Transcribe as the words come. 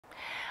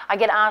I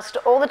get asked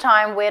all the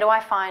time, where do I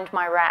find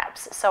my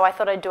wraps? So I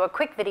thought I'd do a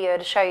quick video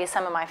to show you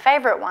some of my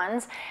favorite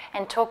ones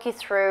and talk you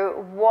through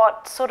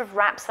what sort of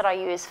wraps that I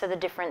use for the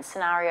different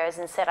scenarios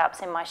and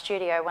setups in my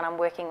studio when I'm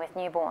working with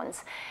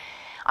newborns.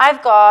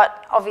 I've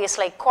got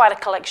obviously quite a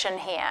collection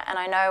here, and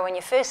I know when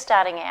you're first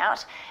starting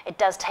out it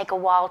does take a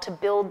while to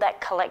build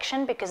that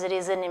collection because it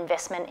is an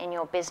investment in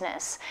your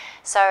business.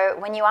 So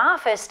when you are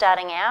first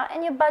starting out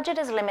and your budget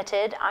is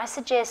limited, I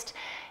suggest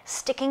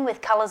sticking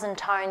with colours and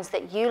tones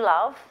that you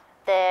love,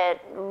 that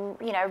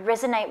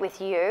resonate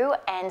with you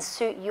and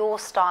suit your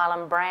style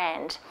and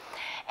brand.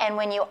 And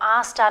when you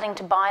are starting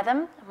to buy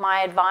them,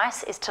 my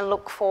advice is to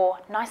look for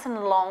nice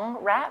and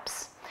long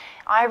wraps.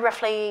 I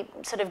roughly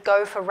sort of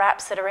go for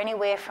wraps that are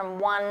anywhere from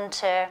 1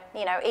 to,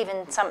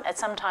 even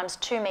sometimes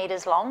 2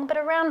 meters long, but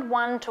around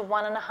 1 to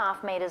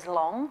 1.5 meters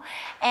long.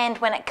 And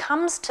when it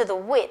comes to the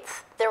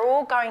width, they're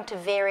all going to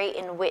vary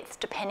in width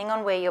depending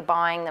on where you're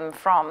buying them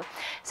from.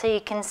 So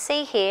you can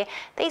see here,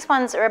 these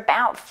ones are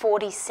about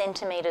 40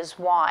 centimeters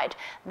wide.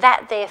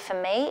 That there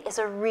for me is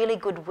a really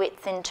good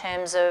width in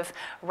terms of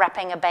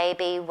wrapping a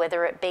baby,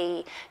 whether it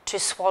be to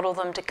swaddle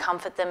them, to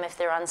comfort them if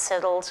they're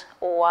unsettled,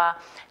 or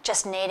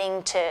just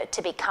needing to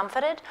be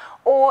comforted,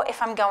 or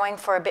if I'm going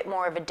for a bit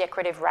more of a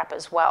decorative wrap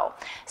as well.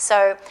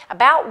 So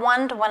about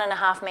 1 to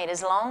 1.5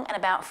 meters long and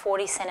about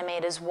 40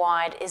 centimeters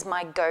wide is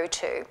my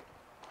go-to.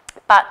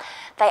 But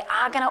they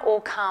are going to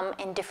all come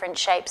in different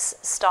shapes,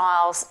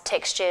 styles,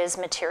 textures,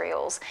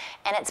 materials,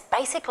 and it's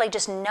basically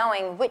just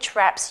knowing which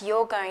wraps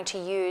you're going to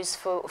use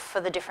for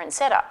the different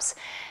setups.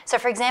 So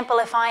for example,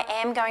 if I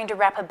am going to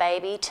wrap a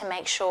baby to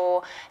make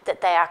sure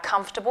that they are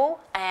comfortable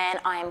and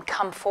I am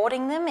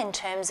comforting them in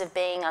terms of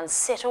being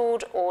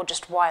unsettled or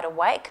just wide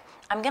awake,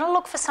 I'm going to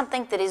look for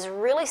something that is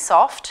really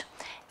soft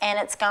and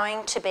it's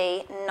going to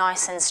be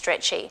nice and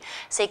stretchy.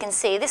 So you can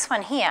see this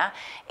one here,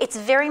 it's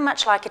very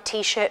much like a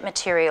t-shirt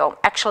material,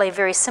 actually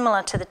very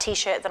similar to the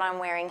t-shirt that I'm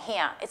wearing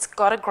here. It's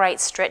got a great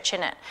stretch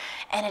in it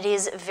and it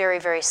is very,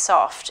 very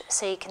soft.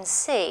 So you can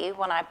see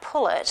when I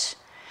pull it,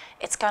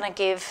 it's going to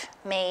give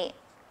me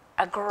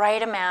a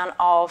great amount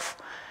of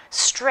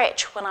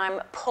stretch when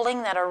I'm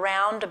pulling that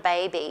around a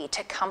baby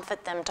to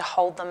comfort them, to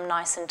hold them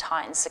nice and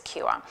tight and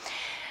secure.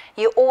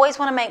 You always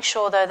want to make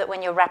sure though that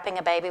when you're wrapping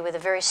a baby with a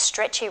very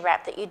stretchy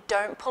wrap that you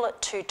don't pull it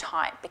too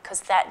tight,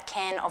 because that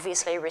can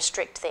obviously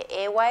restrict their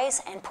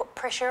airways and put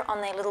pressure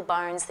on their little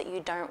bones that you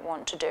don't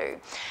want to do.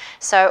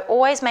 So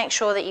always make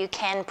sure that you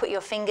can put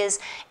your fingers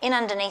in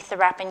underneath the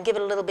wrap and give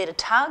it a little bit of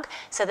tug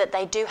so that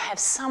they do have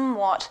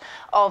somewhat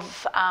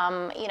of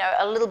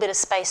a little bit of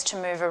space to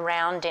move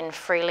around in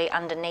freely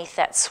underneath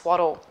that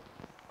swaddle.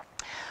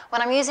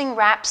 When I'm using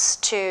wraps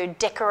to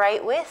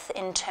decorate with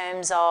in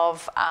terms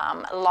of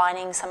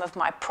lining some of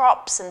my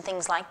props and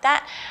things like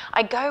that,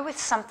 I go with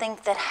something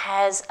that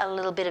has a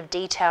little bit of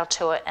detail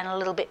to it and a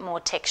little bit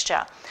more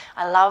texture.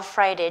 I love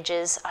frayed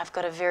edges. I've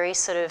got a very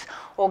sort of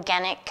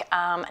organic,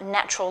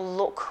 natural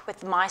look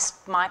with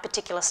my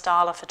particular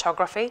style of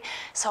photography,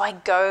 so I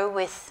go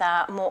with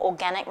more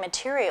organic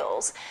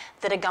materials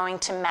that are going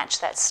to match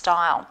that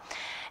style.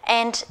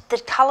 And the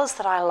colours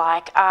that I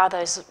like are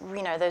those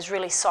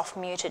really soft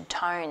muted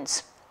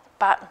tones.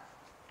 But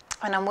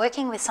when I'm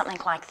working with something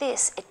like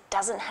this, it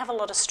doesn't have a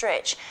lot of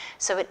stretch.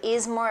 So it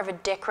is more of a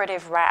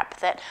decorative wrap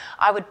that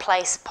I would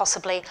place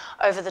possibly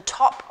over the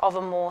top of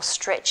a more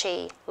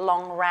stretchy,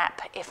 long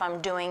wrap if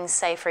I'm doing,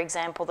 say, for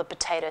example, the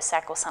potato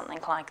sack or something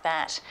like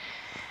that.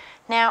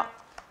 Now,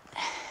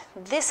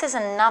 this is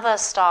another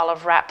style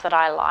of wrap that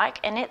I like,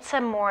 and it's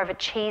a more of a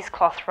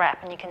cheesecloth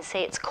wrap, and you can see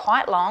it's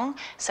quite long,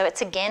 so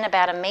it's again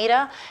about 1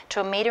 meter to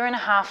 1.5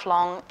 meters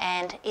long,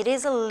 and it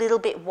is a little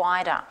bit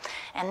wider,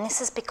 and this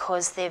is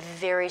because they're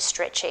very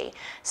stretchy.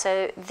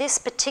 So this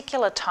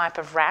particular type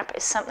of wrap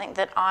is something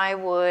that I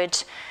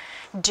would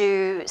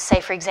do,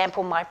 say for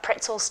example, my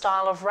pretzel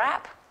style of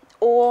wrap,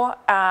 or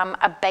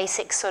a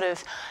basic sort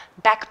of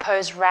back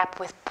pose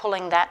wrap with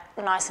pulling that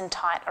nice and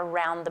tight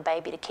around the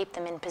baby to keep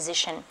them in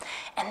position.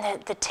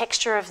 And the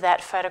texture of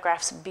that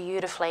photographs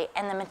beautifully,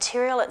 and the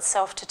material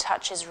itself to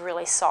touch is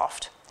really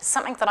soft. It's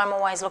something that I'm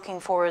always looking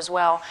for as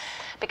well,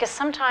 because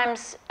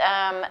sometimes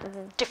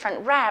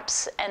different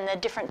wraps and the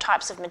different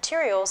types of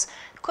materials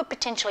could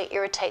potentially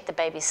irritate the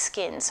baby's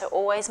skin. So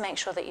always make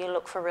sure that you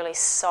look for really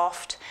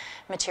soft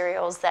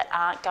materials that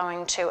aren't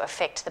going to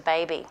affect the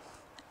baby.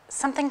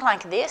 Something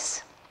like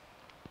this.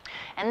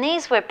 And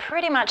these were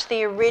pretty much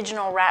the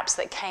original wraps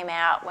that came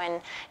out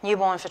when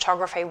newborn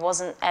photography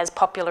wasn't as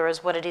popular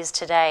as what it is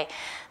today.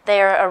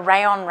 They're a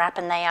rayon wrap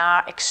and they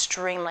are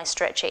extremely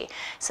stretchy.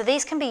 So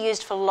these can be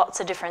used for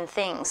lots of different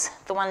things.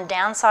 The one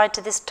downside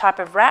to this type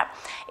of wrap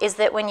is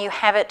that when you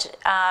have it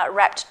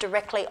wrapped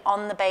directly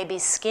on the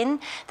baby's skin,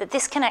 that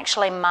this can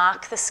actually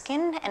mark the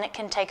skin, and it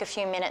can take a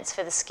few minutes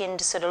for the skin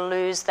to sort of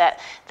lose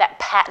that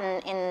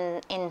pattern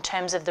in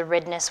terms of the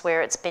redness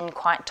where it's been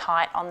quite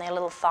tight on their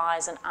little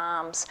thighs and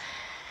arms.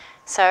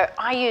 So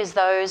I use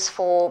those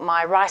for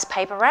my rice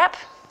paper wrap.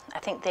 I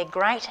think they're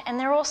great, and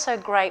they're also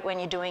great when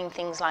you're doing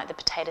things like the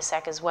potato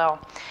sack as well.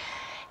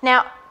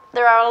 Now,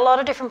 there are a lot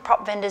of different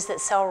prop vendors that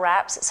sell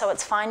wraps, so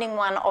it's finding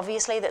one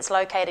obviously that's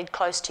located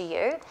close to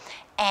you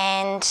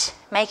and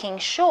making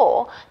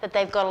sure that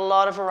they've got a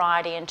lot of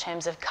variety in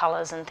terms of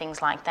colours and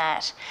things like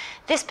that.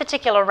 This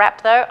particular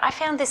wrap though, I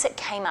found this at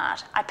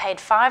Kmart. I paid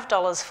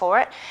 $5 for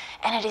it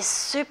and it is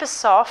super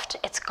soft,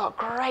 it's got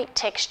great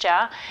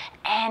texture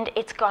and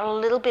it's got a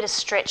little bit of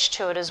stretch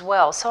to it as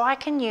well. So I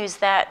can use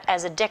that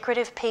as a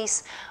decorative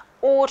piece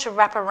or to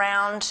wrap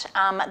around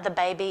the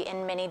baby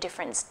in many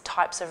different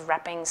types of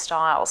wrapping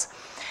styles.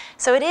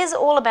 So it is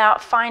all about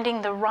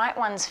finding the right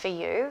ones for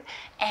you,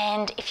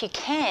 and if you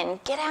can,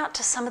 get out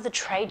to some of the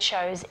trade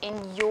shows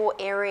in your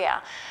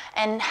area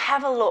and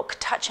have a look,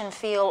 touch and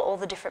feel all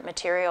the different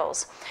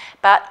materials.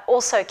 But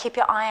also keep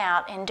your eye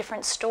out in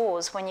different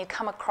stores. When you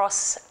come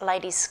across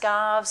ladies'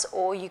 scarves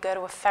or you go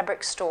to a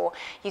fabric store,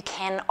 you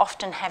can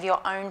often have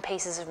your own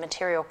pieces of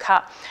material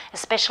cut,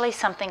 especially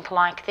something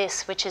like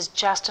this, which is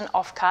just an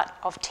offcut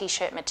of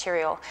t-shirt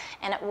material,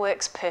 and it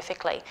works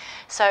perfectly.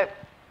 So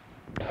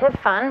have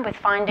fun with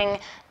finding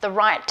the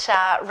right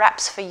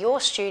wraps for your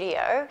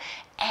studio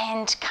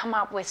and come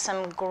up with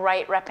some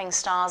great wrapping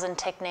styles and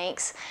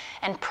techniques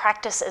and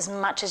practice as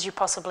much as you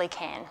possibly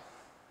can.